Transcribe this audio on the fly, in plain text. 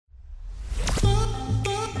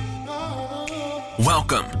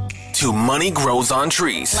Welcome to Money Grows on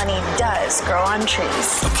Trees. Money does grow on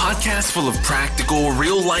trees. A podcast full of practical,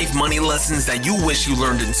 real-life money lessons that you wish you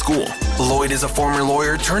learned in school. Lloyd is a former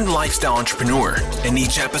lawyer turned lifestyle entrepreneur. In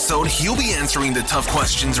each episode, he'll be answering the tough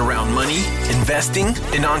questions around money, investing,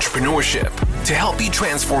 and entrepreneurship to help you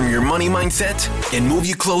transform your money mindset and move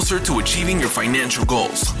you closer to achieving your financial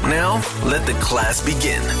goals. Now, let the class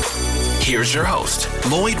begin. Here's your host,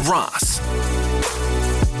 Lloyd Ross.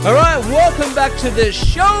 All right, welcome back to the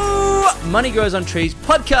show, Money Grows on Trees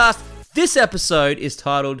podcast. This episode is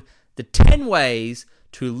titled The 10 Ways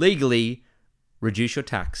to Legally Reduce Your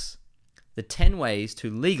Tax. The 10 Ways to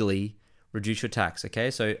Legally Reduce Your Tax, okay?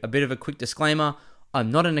 So a bit of a quick disclaimer. I'm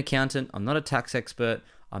not an accountant. I'm not a tax expert.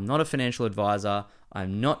 I'm not a financial advisor.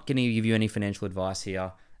 I'm not going to give you any financial advice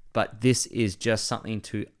here, but this is just something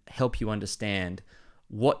to help you understand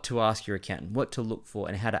what to ask your accountant, what to look for,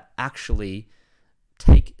 and how to actually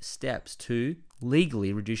take steps to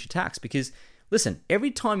legally reduce your tax. Because listen, every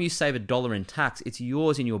time you save $1 in tax, it's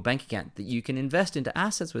yours in your bank account that you can invest into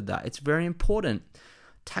assets with that. It's very important.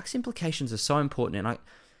 Tax implications are so important,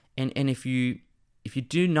 and if you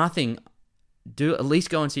do nothing, do at least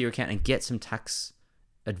go into your account and get some tax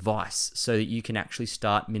advice so that you can actually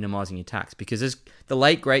start minimizing your tax. Because as the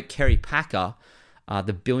late great Kerry Packer,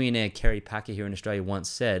 the billionaire Kerry Packer here in Australia once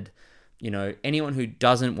said, you know, anyone who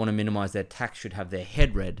doesn't want to minimize their tax should have their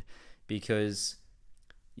head read, because,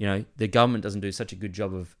 you know, the government doesn't do such a good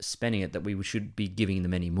job of spending it that we should be giving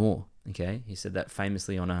them any more. Okay, he said that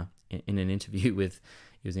famously in an interview with,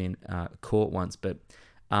 he was in court once. But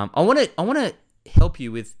I want to help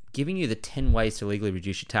you with giving you the 10 ways to legally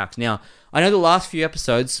reduce your tax. Now, I know the last few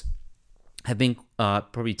episodes have been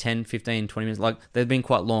probably 10, 15, 20 minutes. Like, they've been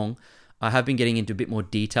quite long. I have been getting into a bit more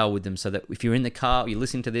detail with them so that if you're in the car or you're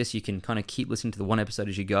listening to this, you can kind of keep listening to the one episode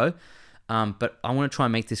as you go. But I want to try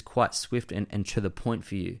and make this quite swift and to the point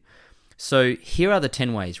for you. So here are the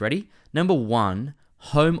 10 ways. Ready? Number 1,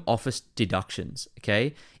 home office deductions.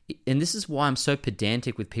 Okay? And this is why I'm so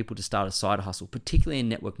pedantic with people to start a side hustle, particularly in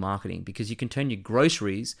network marketing, because you can turn your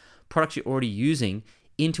groceries, products you're already using,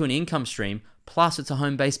 into an income stream, plus it's a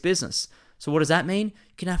home-based business. So what does that mean?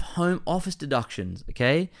 You can have home office deductions,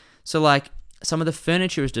 okay? So like some of the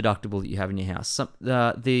furniture is deductible that you have in your house. Some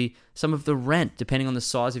of the rent, depending on the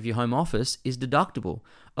size of your home office, is deductible.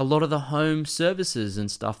 A lot of the home services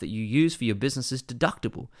and stuff that you use for your business is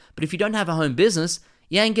deductible. But if you don't have a home business,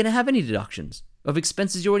 you ain't going to have any deductions of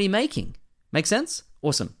expenses you're already making. Make sense?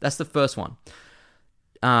 Awesome. That's the first one.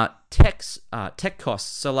 Tech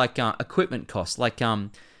costs, so like equipment costs, like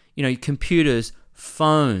computers,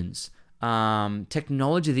 phones,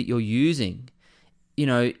 technology that you're using. You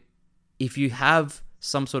know, if you have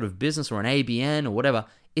some sort of business or an ABN or whatever,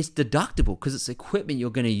 it's deductible because it's equipment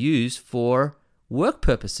you're going to use for work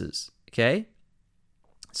purposes, okay?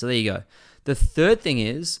 So there you go. The third thing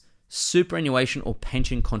is superannuation or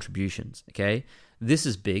pension contributions, okay? This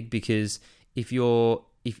is big because if you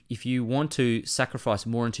want to sacrifice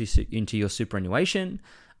more into your superannuation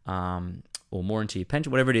or more into your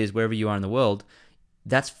pension, whatever it is, wherever you are in the world,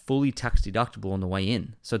 that's fully tax deductible on the way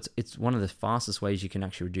in. So it's one of the fastest ways you can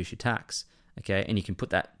actually reduce your tax, okay? And you can put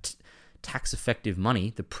that tax-effective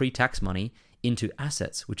money, the pre-tax money, into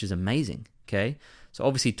assets, which is amazing, okay? So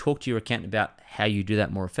obviously talk to your accountant about how you do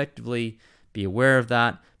that more effectively, be aware of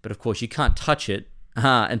that, but of course you can't touch it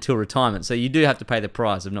until retirement. So you do have to pay the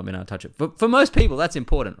price of not being able to touch it. For most people, that's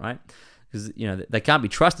important, right? Because, you know, they can't be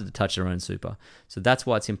trusted to touch their own super. So that's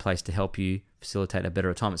why it's in place to help you facilitate a better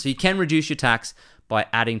retirement. So you can reduce your tax by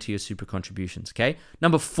adding to your super contributions, okay?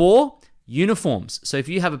 Number 4, uniforms. So if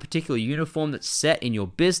you have a particular uniform that's set in your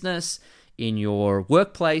business, in your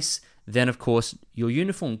workplace, then of course your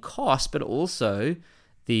uniform costs, but also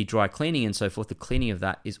the dry cleaning and so forth, the cleaning of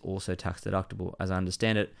that is also tax deductible, as I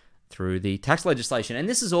understand it, through the tax legislation. And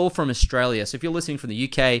this is all from Australia. So if you're listening from the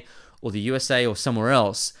UK or the USA or somewhere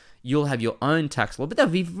else, you'll have your own tax law, but they'll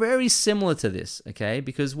be very similar to this, okay?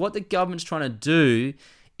 Because what the government's trying to do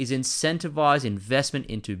is incentivize investment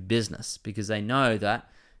into business, because they know that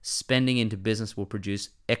spending into business will produce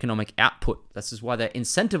economic output. This is why they're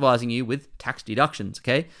incentivizing you with tax deductions,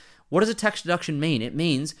 okay? What does a tax deduction mean? It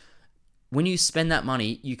means when you spend that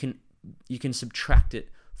money, you can subtract it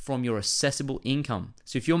from your assessable income.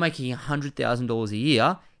 So if you're making $100,000 a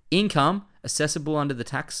year, income assessable under the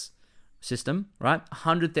tax system, right?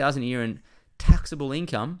 $100,000 a year in taxable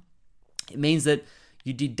income, it means that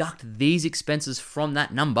you deduct these expenses from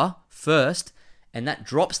that number first, and that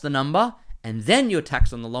drops the number, and then you're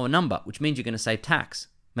taxed on the lower number, which means you're going to save tax.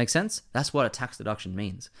 Make sense? That's what a tax deduction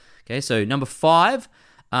means. Okay, so number 5,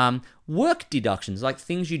 work deductions, like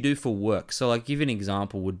things you do for work. So like, give you an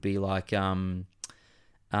example would be like,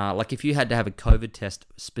 like if you had to have a COVID test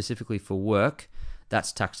specifically for work,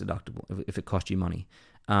 that's tax deductible if it cost you money.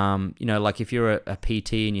 Like if you're a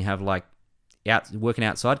PT and you have like working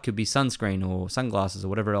outside, could be sunscreen or sunglasses or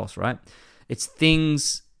whatever else, right? It's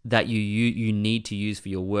things that you need to use for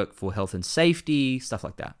your work for health and safety, stuff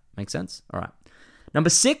like that. Make sense? All right. Number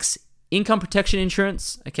 6, income protection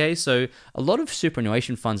insurance. Okay, so a lot of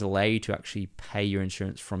superannuation funds allow you to actually pay your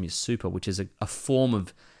insurance from your super, which is a form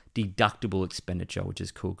of deductible expenditure, which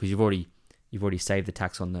is cool because you've already saved the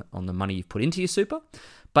tax on the money you've put into your super.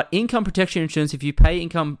 But income protection insurance, if you pay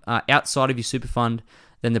income outside of your super fund,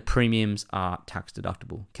 then the premiums are tax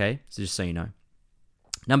deductible. Okay, so just so you know.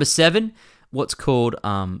 Number 7, what's called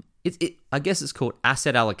I guess it's called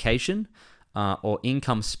asset allocation. Or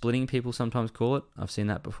income splitting, people sometimes call it. I've seen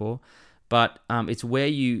that before. But it's where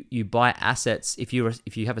you buy assets if you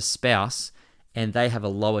have a spouse and they have a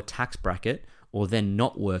lower tax bracket, or they're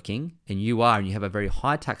not working and you have a very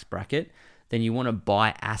high tax bracket, then you want to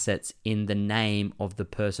buy assets in the name of the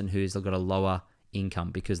person who's got a lower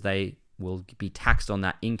income, because they will be taxed on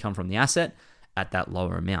that income from the asset at that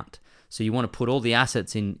lower amount. So you want to put all the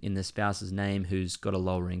assets in the spouse's name who's got a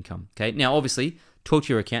lower income. Okay. Now, obviously, talk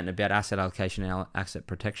to your accountant about asset allocation and asset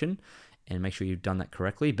protection and make sure you've done that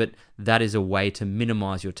correctly. But that is a way to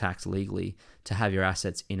minimize your tax legally, to have your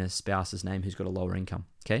assets in a spouse's name who's got a lower income.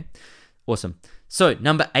 Okay. Awesome. So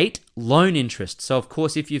number 8, loan interest. So of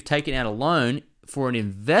course, if you've taken out a loan for an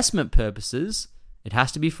investment purposes, it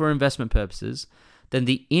has to be for investment purposes, then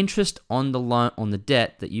the interest on the loan, on the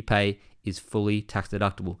debt that you pay, is fully tax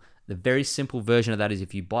deductible. The very simple version of that is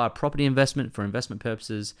if you buy a property investment for investment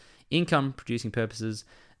purposes, income producing purposes,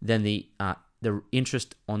 then the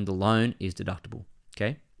interest on the loan is deductible.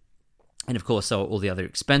 Okay. And of course, so are all the other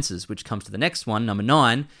expenses, which comes to the next one, number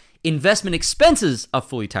 9. Investment expenses are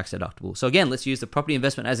fully tax deductible. So again, let's use the property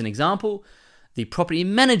investment as an example. The property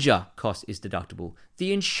manager cost is deductible.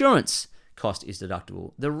 The insurance cost is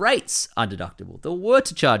deductible. The rates are deductible. The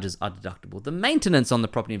water charges are deductible. The maintenance on the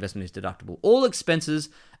property investment is deductible. All expenses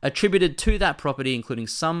attributed to that property, including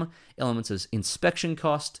some elements of inspection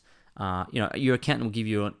cost. Your accountant will give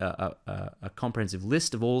you a comprehensive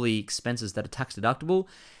list of all the expenses that are tax deductible.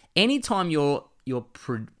 Anytime you're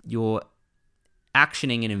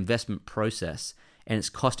actioning an investment process and it's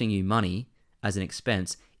costing you money as an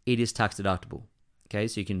expense, it is tax deductible. Okay,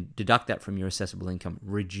 so you can deduct that from your assessable income,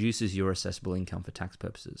 reduces your assessable income for tax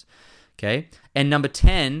purposes. Okay, and number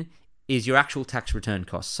 10 is your actual tax return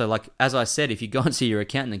costs. So like, as I said, if you go and see your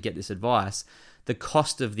accountant and get this advice, the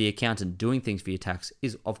cost of the accountant doing things for your tax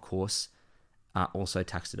is, of course, also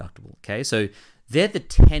tax deductible. Okay, so they're the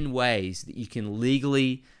 10 ways that you can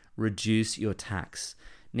legally reduce your tax.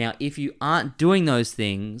 Now, if you aren't doing those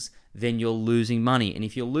things, then you're losing money. And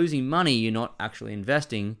if you're losing money, you're not actually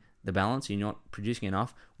investing the balance, you're not producing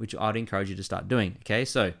enough, which I'd encourage you to start doing. Okay,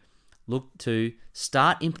 so look to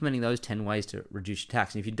start implementing those 10 ways to reduce your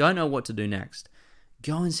tax. And if you don't know what to do next,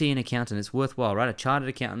 go and see an accountant. It's worthwhile, right? A chartered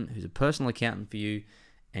accountant who's a personal accountant for you,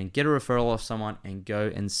 and get a referral off someone and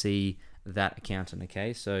go and see that accountant.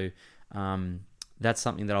 Okay, so that's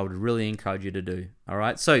something that I would really encourage you to do. All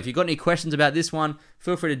right, so if you've got any questions about this one,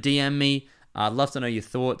 feel free to DM me. I'd love to know your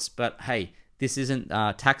thoughts, but hey, this isn't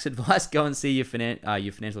tax advice. Go and see your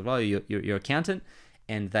financial advisor, your accountant,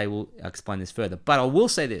 and they will explain this further. But I will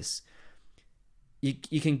say this: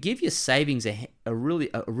 you can give your savings a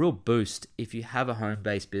real boost if you have a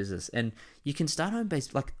home-based business, and you can start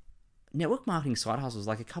home-based. Like, network marketing side hustles,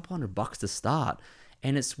 like a couple $100 to start,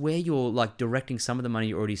 and it's where you're like directing some of the money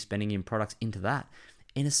you're already spending in products into that.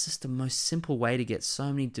 And it's just the most simple way to get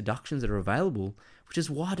so many deductions that are available, which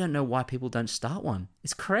is why I don't know why people don't start one.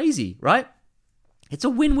 It's crazy, right? It's a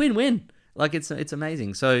win-win-win. Like, it's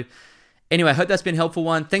amazing. So anyway, I hope that's been a helpful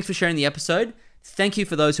one. Thanks for sharing the episode. Thank you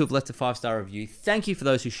for those who have left a 5-star review. Thank you for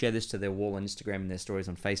those who share this to their wall on Instagram and their stories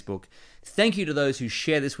on Facebook. Thank you to those who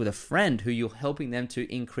share this with a friend who you're helping them to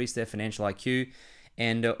increase their financial IQ.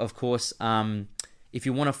 And of course, if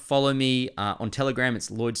you want to follow me on Telegram, it's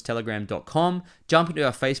lloydstelegram.com. Jump into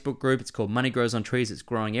our Facebook group. It's called Money Grows on Trees. It's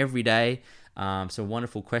growing every day. Some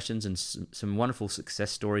wonderful questions and some wonderful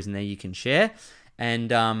success stories in there you can share.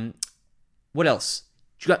 And what else?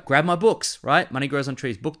 Grab my books, right?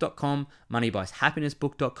 moneygrowsontreesbook.com,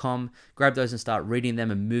 moneybuyshappinessbook.com. Grab those and start reading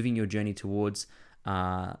them and moving your journey towards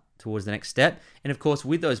the next step. And of course,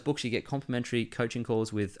 with those books, you get complimentary coaching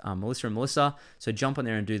calls with Melissa and Melissa. So jump on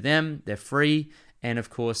there and do them. They're free. And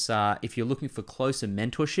of course, if you're looking for closer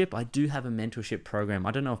mentorship, I do have a mentorship program.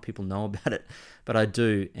 I don't know if people know about it, but I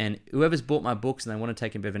do. And whoever's bought my books and they want to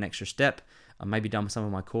take a bit of an extra step, I maybe done some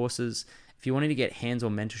of my courses. If you wanted to get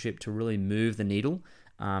hands-on mentorship to really move the needle,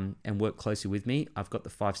 and work closely with me, I've got the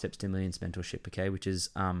 5 Steps to Millions mentorship, okay, which is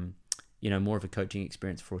more of a coaching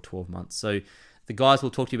experience for 12 months. So the guys will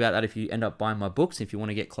talk to you about that if you end up buying my books. If you want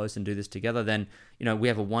to get close and do this together, then we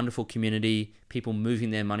have a wonderful community, people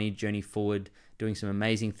moving their money journey forward, doing some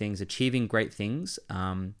amazing things, achieving great things.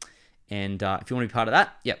 And if you want to be part of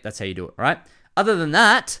that, that's how you do it, all right? Other than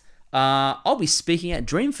that, I'll be speaking at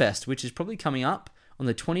Dreamfest, which is probably coming up on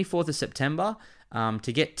the 24th of September.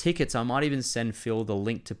 To get tickets, I might even send Phil the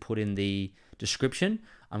link to put in the description.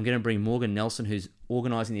 I'm going to bring Morgan Nelson, who's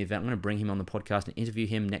organizing the event. I'm going to bring him on the podcast and interview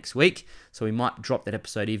him next week. So we might drop that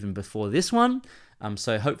episode even before this one.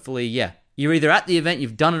 So hopefully, you're either at the event,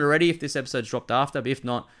 you've done it already if this episode's dropped after, but if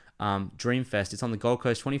not, Dreamfest. It's on the Gold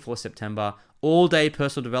Coast, 24th September. All day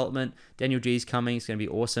personal development. Daniel G's coming. It's going to be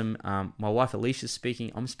awesome. My wife Alicia's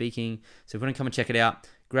speaking. I'm speaking. So if you want to come and check it out,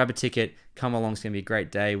 grab a ticket, come along. It's going to be a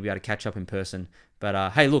great day. We'll be able to catch up in person.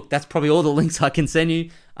 But hey, look, that's probably all the links I can send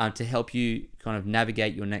you to help you kind of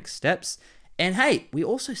navigate your next steps. And hey, we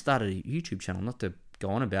also started a YouTube channel, not to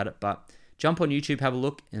go on about it, but jump on YouTube, have a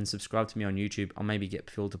look, and subscribe to me on YouTube. I'll maybe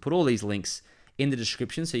get Phil to put all these links in the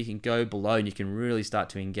description so you can go below and you can really start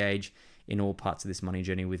to engage in all parts of this money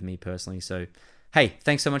journey with me personally. So hey,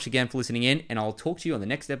 thanks so much again for listening in, and I'll talk to you on the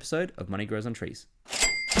next episode of Money Grows on Trees.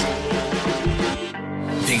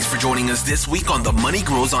 Thanks for joining us this week on the Money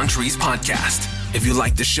Grows on Trees podcast. If you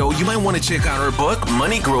like the show, you might want to check out our book,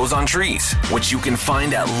 Money Grows on Trees, which you can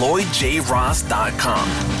find at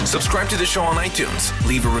LloydJRoss.com. Subscribe to the show on iTunes,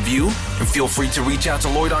 leave a review, and feel free to reach out to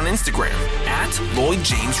Lloyd on Instagram at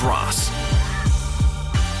LloydJamesRoss.